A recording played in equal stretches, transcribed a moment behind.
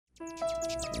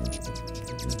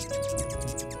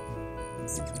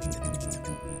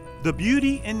The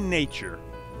beauty in nature.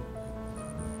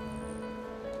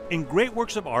 In great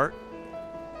works of art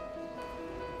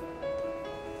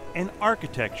and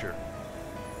architecture.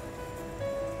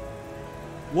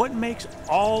 What makes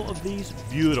all of these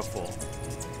beautiful?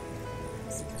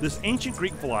 This ancient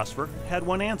Greek philosopher had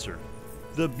one answer.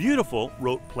 The beautiful,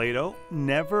 wrote Plato,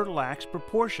 never lacks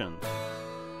proportion.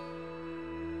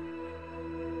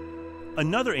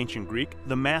 Another ancient Greek,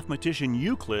 the mathematician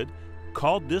Euclid,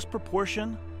 called this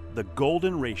proportion the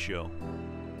golden ratio.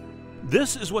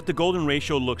 This is what the golden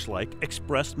ratio looks like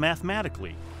expressed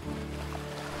mathematically.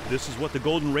 This is what the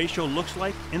golden ratio looks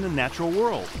like in the natural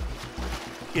world.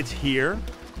 It's here,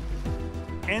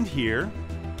 and here,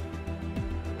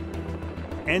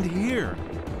 and here.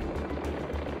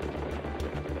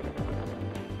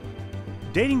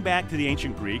 Dating back to the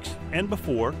ancient Greeks and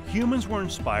before, humans were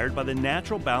inspired by the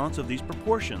natural balance of these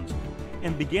proportions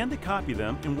and began to copy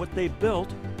them in what they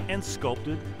built and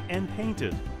sculpted and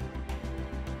painted.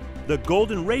 The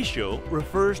golden ratio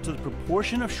refers to the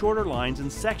proportion of shorter lines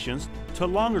and sections to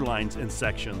longer lines and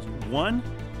sections, 1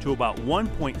 to about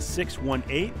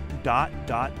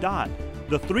 1.618 ...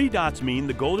 The 3 dots mean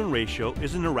the golden ratio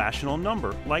is an irrational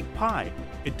number, like pi.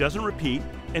 It doesn't repeat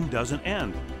and doesn't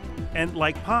end. And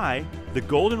like pi, the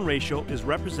golden ratio is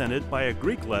represented by a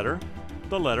Greek letter,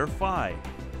 the letter phi.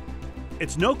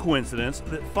 It's no coincidence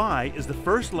that phi is the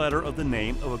first letter of the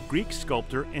name of a Greek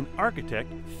sculptor and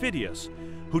architect, Phidias,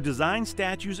 who designed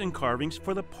statues and carvings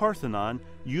for the Parthenon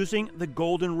using the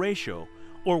golden ratio,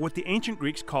 or what the ancient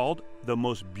Greeks called the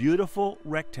most beautiful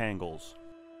rectangles.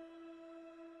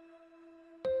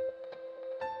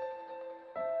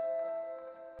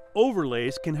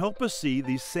 Overlays can help us see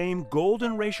these same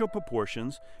golden ratio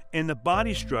proportions in the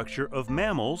body structure of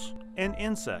mammals and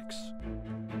insects.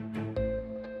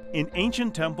 In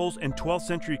ancient temples and 12th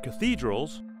century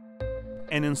cathedrals,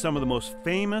 and in some of the most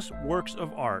famous works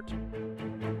of art.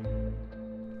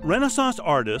 Renaissance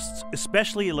artists,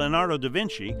 especially Leonardo da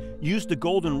Vinci, used the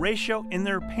golden ratio in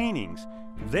their paintings.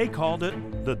 They called it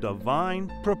the divine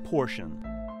proportion.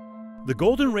 The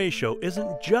golden ratio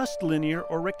isn't just linear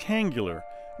or rectangular.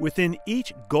 Within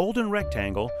each golden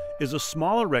rectangle is a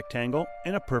smaller rectangle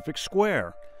and a perfect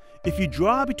square. If you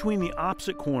draw between the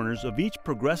opposite corners of each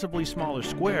progressively smaller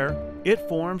square, it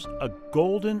forms a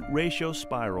golden ratio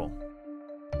spiral.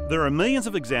 There are millions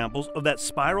of examples of that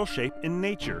spiral shape in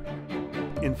nature,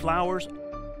 in flowers,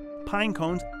 pine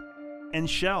cones, and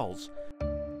shells,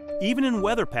 even in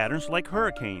weather patterns like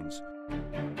hurricanes.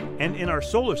 And in our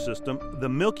solar system, the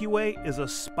Milky Way is a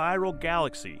spiral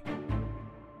galaxy.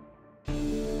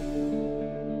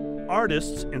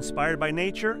 Artists inspired by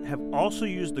nature have also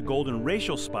used the golden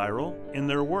ratio spiral in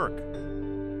their work.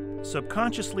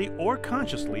 Subconsciously or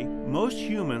consciously, most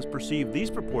humans perceive these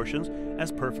proportions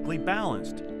as perfectly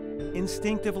balanced,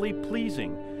 instinctively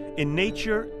pleasing, in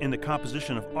nature, in the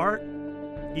composition of art,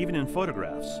 even in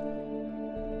photographs.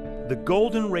 The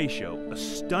golden ratio, a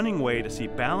stunning way to see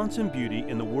balance and beauty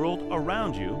in the world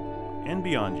around you and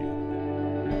beyond you.